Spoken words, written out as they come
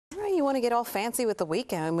want to get all fancy with the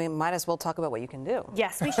weekend, we might as well talk about what you can do.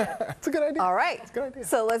 Yes, we should. That's a good idea. All right. That's a good idea.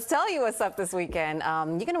 So let's tell you what's up this weekend.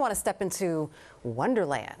 You're going to want to step into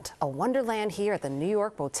Wonderland, a Wonderland here at the New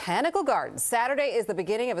York Botanical Gardens. Saturday is the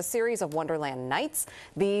beginning of a series of Wonderland nights.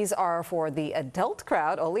 These are for the adult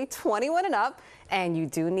crowd, only 21 and up, and you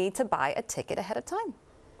do need to buy a ticket ahead of time.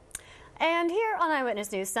 And here on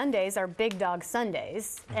Eyewitness News, Sundays are Big Dog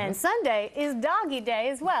Sundays. And Sunday is Doggy Day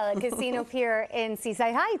as well at Casino Pier in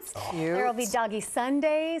Seaside Heights. There will be Doggy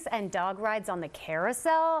Sundays and dog rides on the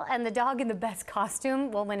carousel. And the dog in the best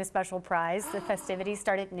costume will win a special prize. The festivities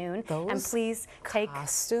start at noon. And please take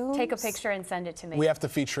a picture and send it to me. We have to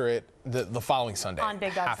feature it the folling Sunday. On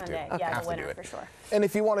Big Dog Sunday. Okay. Yeah, the winner for sure. And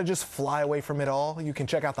if you want to just fly away from it all, you can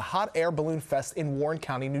check out the Hot Air Balloon Fest in Warren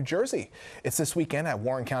County, New Jersey. It's this weekend at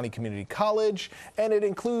Warren County Community College, and it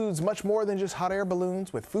includes much more than just hot air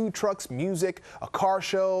balloons, with food trucks, music, a car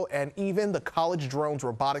show, and even the College Drones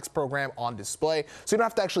Robotics program on display. So you don't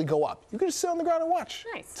have to actually go up. You can just sit on the ground and watch.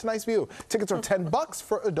 Nice. It's a nice view. Tickets are $10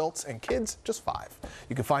 for adults, and kids just $5.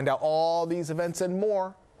 You can find out all these events and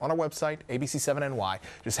more on our website, ABC7NY.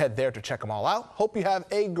 Just head there to check them all out. Hope you have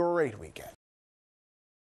a great weekend.